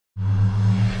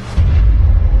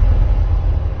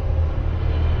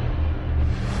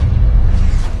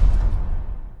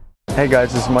Hey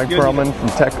guys, this is Mike Perlman from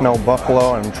Techno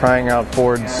Buffalo, and I'm trying out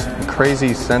Ford's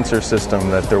crazy sensor system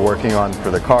that they're working on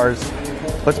for the cars.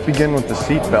 Let's begin with the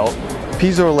seatbelt.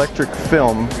 Piezoelectric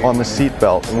film on the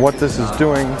seatbelt, and what this is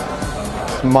doing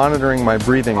is monitoring my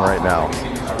breathing right now.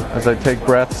 As I take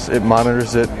breaths, it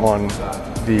monitors it on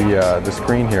the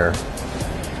screen here.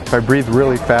 If I breathe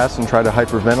really fast and try to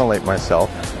hyperventilate myself,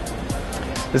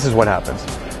 this is what happens.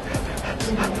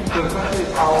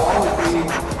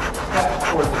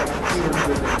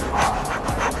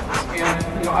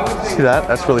 See that?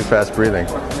 That's really fast breathing.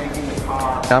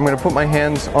 Now I'm going to put my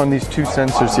hands on these two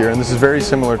sensors here, and this is very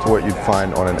similar to what you'd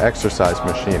find on an exercise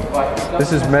machine.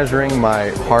 This is measuring my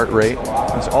heart rate.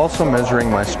 It's also measuring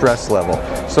my stress level.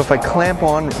 So if I clamp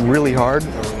on really hard,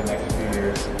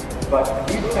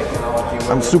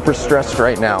 I'm super stressed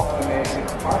right now.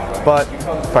 But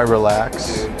if I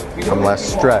relax, I'm less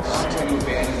stressed.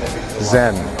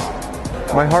 Zen.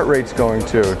 My heart rate's going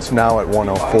too. It's now at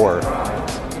 104.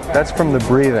 That's from the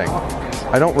breathing.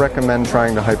 I don't recommend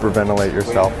trying to hyperventilate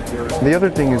yourself. The other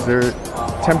thing is there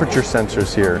are temperature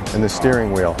sensors here in the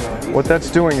steering wheel. What that's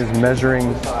doing is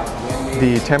measuring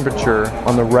the temperature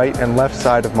on the right and left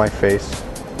side of my face,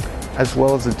 as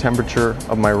well as the temperature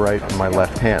of my right and my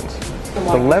left hands.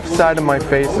 The left side of my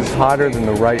face is hotter than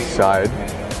the right side.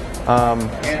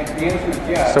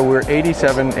 So we're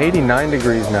 87, 89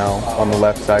 degrees now on the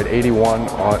left side, 81,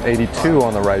 82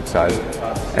 on the right side.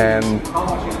 And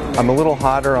I'm a little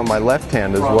hotter on my left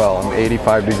hand as well. I'm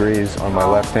 85 degrees on my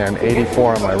left hand,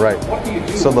 84 on my right.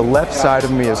 So the left side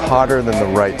of me is hotter than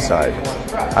the right side.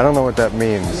 I don't know what that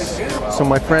means. So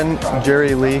my friend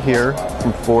Jerry Lee here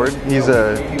from Ford, he's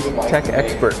a tech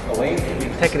expert.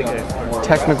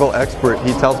 Technical expert.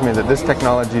 He tells me that this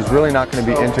technology is really not going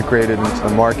to be integrated into the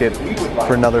market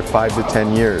for another 5 to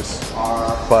 10 years.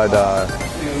 But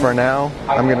for now,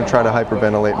 I'm going to try to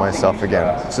hyperventilate myself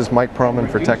again. This is Mike Perlman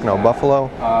for Techno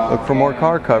Buffalo. Look for more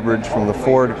car coverage from the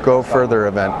Ford Go Further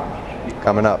event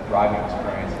coming up.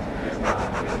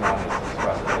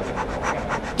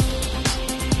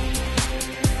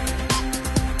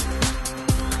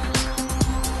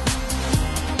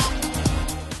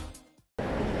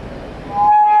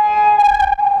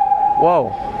 Whoa.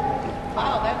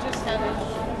 Wow, that just had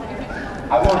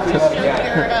I won't do that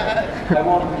again. I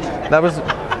won't. That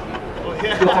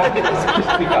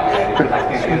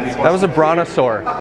was a brontosaur.